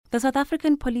The South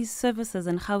African Police Services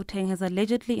in Gauteng has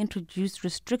allegedly introduced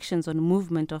restrictions on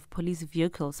movement of police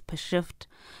vehicles per shift.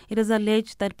 It is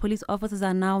alleged that police officers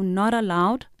are now not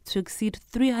allowed to exceed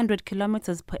 300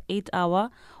 kilometers per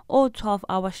 8-hour or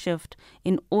 12-hour shift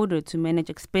in order to manage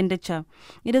expenditure.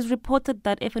 It is reported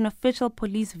that if an official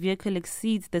police vehicle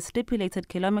exceeds the stipulated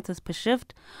kilometers per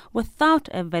shift without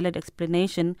a valid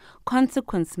explanation,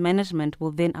 consequence management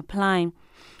will then apply.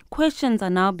 Questions are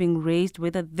now being raised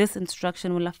whether this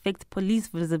instruction will affect police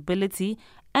visibility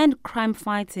and crime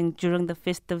fighting during the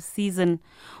festive season.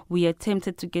 We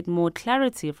attempted to get more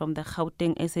clarity from the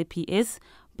Gauteng SAPS,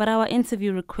 but our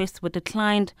interview requests were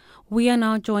declined. We are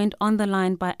now joined on the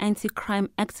line by Anti Crime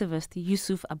Activist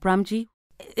Yussuf Abramjee.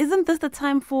 Isn't this the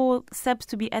time for SAPS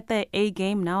to be at their A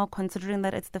game now, considering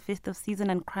that it's the festive season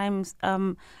and crimes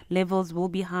levels will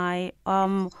be high?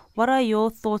 What are your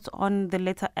thoughts on the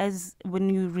letter as when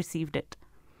you received it?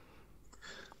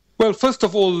 Well, first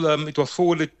of all, it was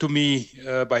forwarded to me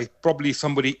by probably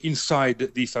somebody inside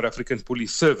the South African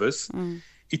Police Service.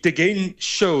 It again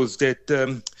shows that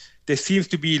there seems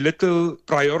to be little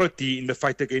priority in the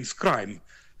fight against crime.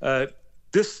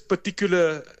 This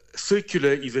particular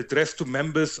circular is addressed to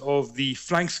members of the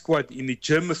flank squad in the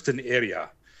Germiston area.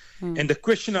 And the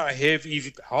question I have is,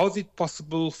 how is it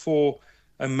possible for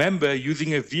a member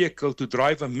using a vehicle to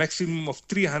drive a maximum of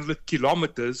 300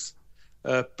 kilometers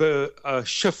per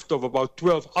shift of about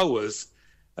 12 hours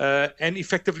and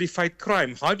effectively fight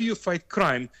crime? How do you fight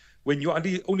crime when you're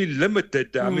only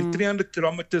limited? I mean, 300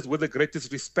 kilometers, with the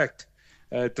greatest respect,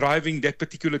 driving that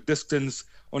particular distance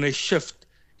on a shift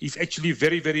is actually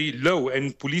very, very low.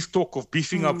 And police talk of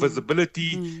beefing up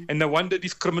visibility. And no wonder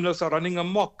these criminals are running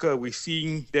amok. We're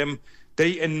seeing them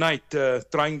day and night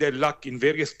trying their luck in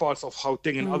various parts of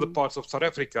Gauteng and other parts of South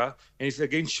Africa. And it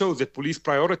again shows that police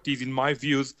priorities, in my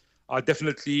views, are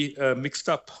definitely mixed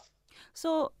up.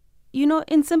 So,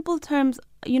 in simple terms,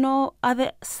 are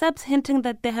the SAPS hinting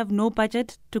that they have no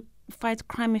budget to fight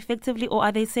crime effectively, or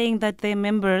are they saying that their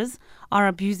members are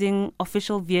abusing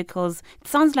official vehicles? It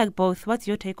sounds like both. What's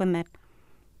your take on that?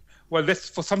 Well, that's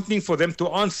for something for them to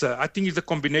answer. I think it's a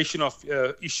combination of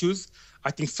issues.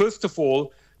 I think, first of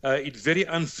all, it's very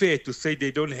unfair to say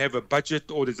they don't have a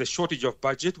budget or there's a shortage of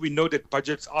budget. We know that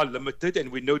budgets are limited and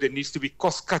we know there needs to be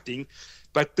cost cutting.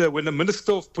 But when the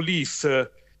Minister of Police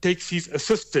takes his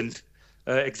assistant,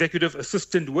 executive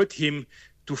assistant with him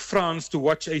to France to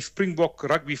watch a Springbok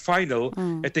rugby final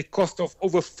at a cost of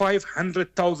over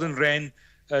 500,000 rand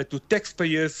to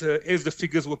taxpayers as the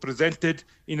figures were presented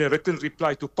in a written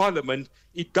reply to Parliament,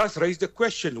 it does raise the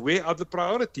question, where are the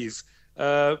priorities?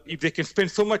 If they can spend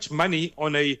so much money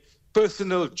on a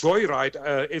personal joyride,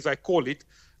 as I call it,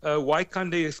 why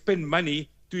can't they spend money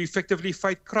to effectively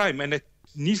fight crime? And it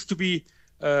needs to be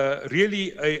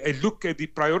really a look at the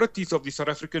priorities of the South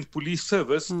African Police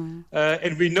Service.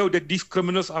 And we know that these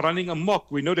criminals are running amok.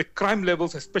 We know that crime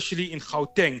levels, especially in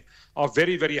Gauteng, are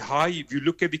very, very high. If you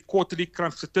look at the quarterly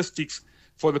crime statistics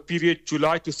for the period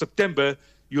July to September,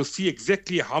 you'll see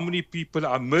exactly how many people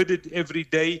are murdered every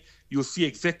day. You'll see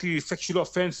exactly the sexual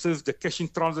offenses, the cash in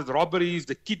transit robberies,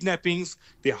 the kidnappings,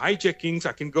 the hijackings.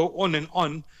 I can go on and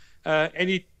on.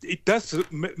 And it does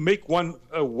make one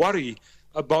worry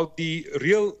about the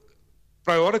real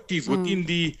priorities within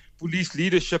the police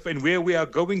leadership and where we are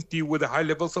going to with the high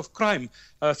levels of crime.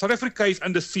 South Africa is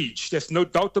under siege. There's no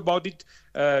doubt about it.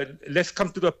 Let's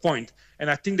come to the point.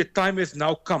 And I think the time has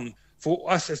now come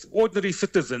for us as ordinary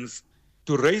citizens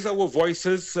to raise our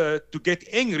voices, to get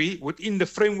angry within the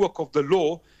framework of the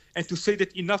law, and to say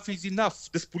that enough is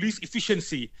enough. This police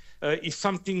efficiency is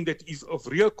something that is of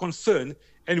real concern.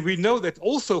 And we know that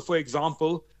also, for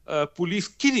example, police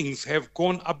killings have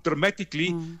gone up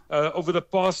dramatically over the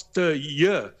past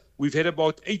year. We've had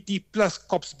about 80 plus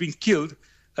cops being killed.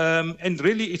 And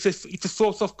really, it's a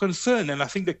source of concern. And I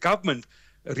think the government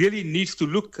really needs to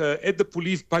look at the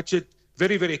police budget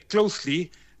very, very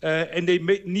closely. And they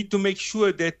need to make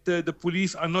sure that the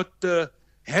police are not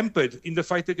hampered in the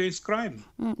fight against crime.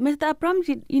 Mr.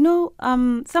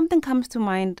 Abramjee, something comes to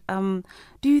mind.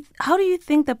 How do you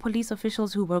think the police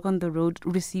officials who work on the road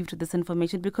received this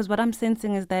information? Because what I'm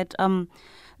sensing is that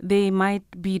they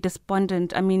might be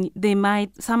despondent. I mean,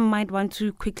 some might want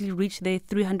to quickly reach their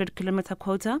 300-kilometer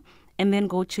quota and then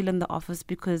go chill in the office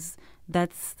because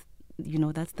that's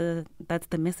the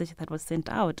message that was sent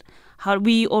out. How are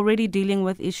we already dealing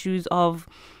with issues of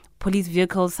police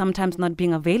vehicles sometimes not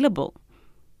being available?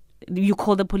 You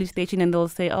call the police station and they'll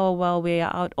say, oh, well, we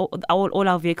are out. All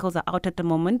our vehicles are out at the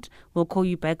moment. We'll call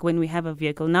you back when we have a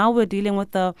vehicle. Now we're dealing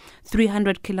with the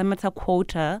 300-kilometer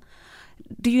quota.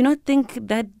 Do you not think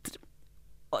that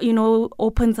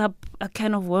opens up a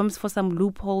can of worms for some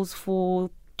loopholes for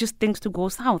just things to go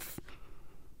south?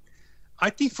 I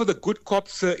think for the good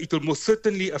cops, it will most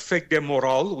certainly affect their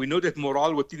morale. We know that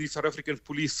morale within the South African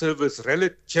police service,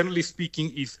 generally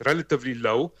speaking, is relatively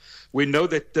low. We know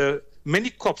that many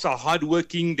cops are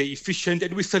hardworking, they're efficient,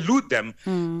 and we salute them.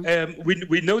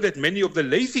 We know that many of the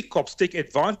lazy cops take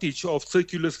advantage of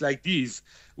circulars like these,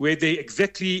 where they,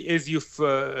 exactly as you've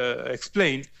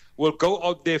explained, will go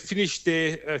out there, finish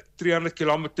their 300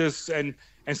 kilometers and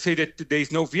say that there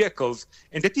is no vehicles.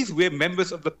 And that is where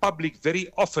members of the public very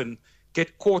often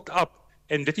get caught up,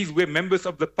 and that is where members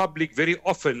of the public very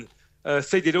often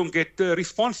say they don't get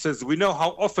responses. We know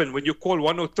how often when you call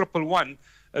 10111,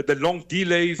 the long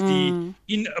delays, the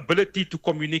inability to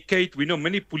communicate. We know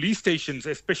many police stations,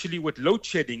 especially with load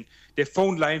shedding, their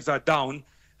phone lines are down.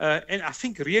 And I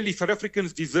think really South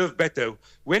Africans deserve better.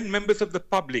 When members of the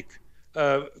public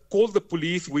call the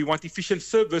police, we want efficient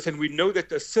service, and we know that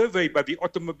a survey by the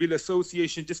Automobile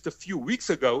Association just a few weeks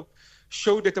ago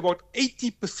showed that about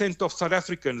 80% of South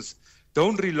Africans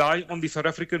don't rely on the South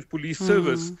African police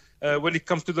service when it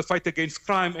comes to the fight against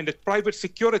crime, and that private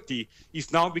security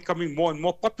is now becoming more and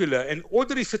more popular, and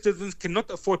ordinary citizens cannot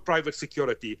afford private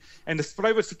security. And the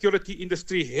private security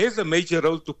industry has a major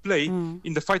role to play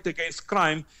in the fight against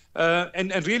crime,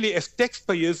 and really as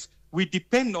taxpayers, we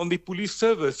depend on the police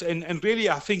service, and really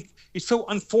I think it's so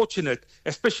unfortunate,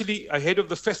 especially ahead of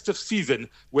the festive season,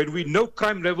 when we know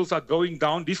crime levels are going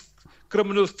down. These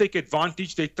criminals take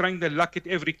advantage, they're trying their luck at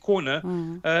every corner,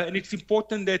 and it's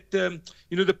important that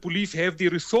the police have the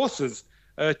resources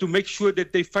to make sure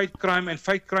that they fight crime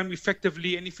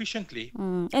effectively and efficiently.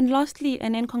 And lastly,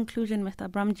 and in conclusion, Mr.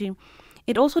 Abramjee,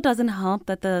 it also doesn't help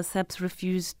that the SAPS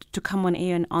refused to come on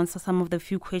air and answer some of the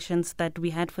few questions that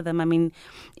we had for them. I mean,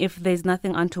 if there's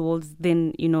nothing untoward,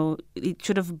 then, it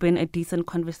should have been a decent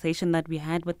conversation that we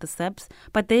had with the SAPS.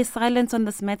 But their silence on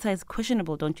this matter is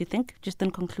questionable, don't you think? Just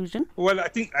in conclusion? Well, I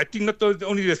think not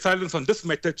only the silence on this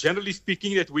matter, generally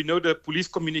speaking, that we know the police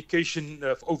communication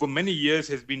over many years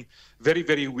has been very,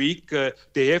 very weak.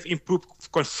 They have improved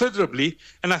considerably,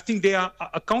 and I think they are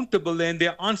accountable and they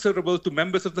are answerable to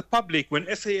members of the public. When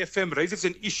SAFM raises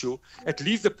an issue, at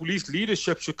least the police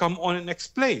leadership should come on and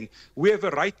explain. We have a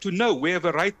right to know. We have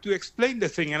a right to explain the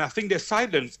thing. And I think their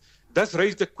silence does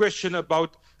raise the question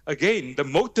about, again, the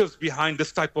motives behind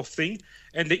this type of thing.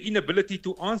 And the inability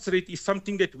to answer it is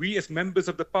something that we as members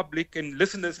of the public and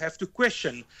listeners have to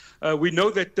question. We know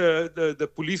that the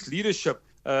police leadership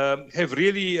have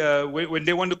really, when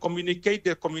they want to communicate,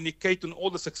 they communicate on all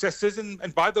the successes.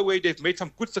 And by the way, they've made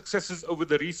some good successes over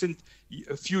the recent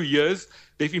few years.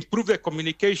 They've improved their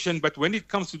communication. But when it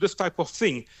comes to this type of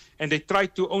thing, and they try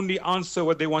to only answer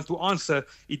what they want to answer,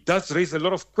 it does raise a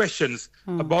lot of questions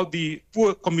about the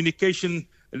poor communication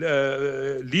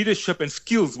leadership and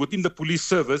skills within the police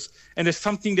service. And it's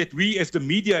something that we as the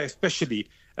media especially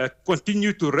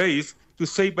continue to raise, to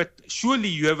say, but surely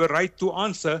you have a right to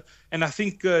answer. And I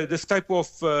think this type of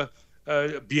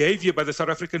behavior by the South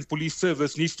African police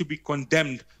service needs to be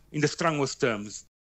condemned in the strongest terms.